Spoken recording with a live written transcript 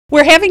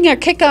We're having a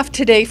kickoff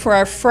today for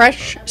our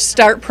Fresh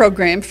Start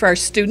program for our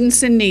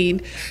students in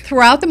need.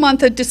 Throughout the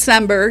month of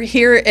December,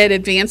 here at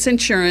Advance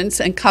Insurance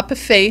and Cup of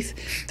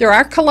Faith, there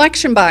are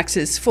collection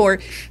boxes for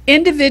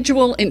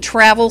individual and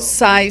travel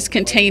size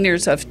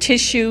containers of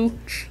tissue,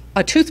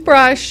 a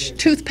toothbrush,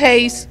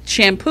 toothpaste,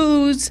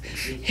 shampoos,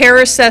 hair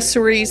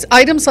accessories,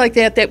 items like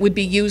that that would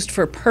be used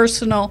for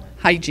personal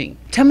hygiene.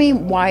 Tell me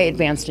why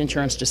Advanced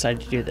Insurance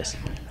decided to do this.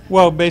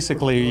 Well,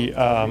 basically,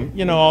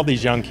 all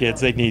these young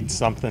kids, they need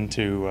something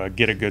to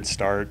get a good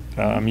start.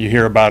 You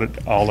hear about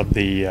it, all of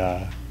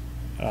the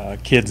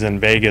kids in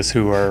Vegas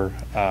who are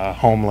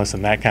homeless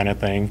and that kind of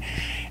thing.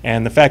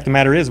 And the fact of the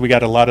matter is we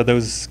got a lot of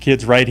those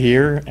kids right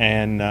here,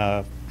 and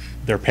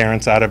their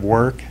parents out of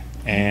work.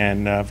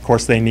 And, of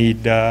course, they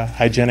need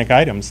hygienic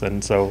items.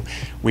 And so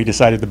we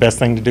decided the best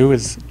thing to do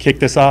is kick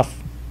this off.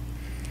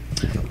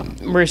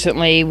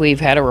 Recently, we've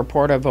had a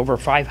report of over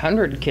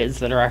 500 kids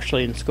that are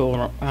actually in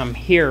school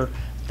here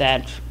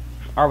that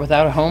are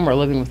without a home or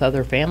living with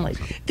other families.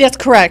 That's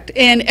correct.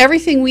 And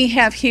everything we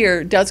have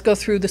here does go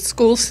through the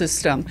school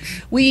system.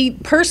 We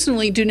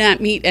personally do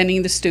not meet any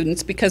of the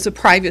students because of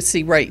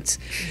privacy rights.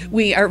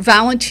 We are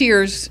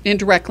volunteers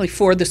indirectly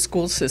for the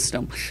school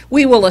system.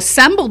 We will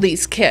assemble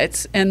these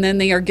kits, and then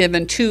they are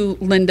given to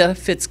Linda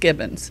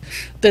Fitzgibbons,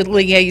 the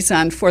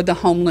liaison for the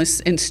homeless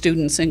and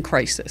students in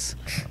crisis.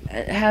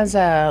 Has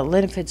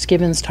Linda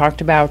Fitzgibbons talked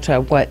about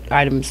what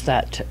items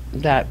that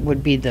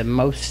would be the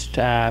most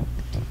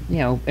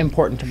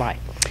important to buy?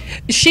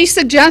 She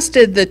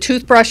suggested the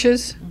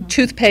toothbrushes,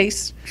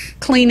 toothpaste,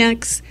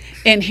 Kleenex,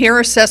 and hair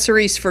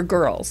accessories for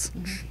girls.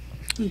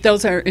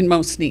 Those are in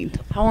most need.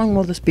 How long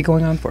will this be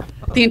going on for?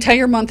 The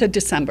entire month of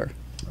December.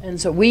 And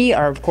so we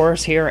are, of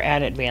course, here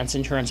at Advanced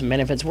Insurance and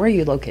Benefits. Where are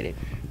you located?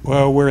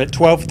 Well, we're at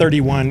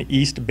 1231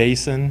 East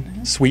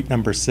Basin, suite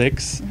number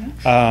 6.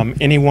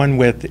 Anyone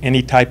with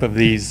any type of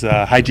these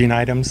hygiene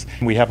items,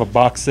 we have a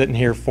box sitting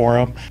here for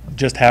them.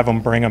 Just have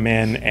them bring them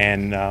in,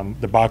 and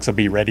the box will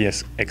be ready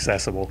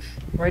accessible.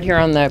 Right here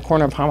on the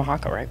corner of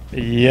Hamahaka, right?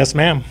 Yes,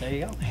 ma'am. There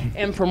you go.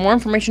 And for more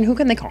information, who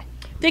can they call?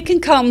 They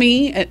can call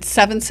me at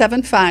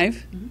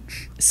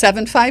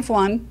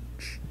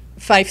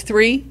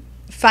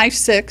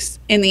 775-751-5356,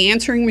 and the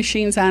answering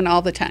machine's on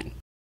all the time.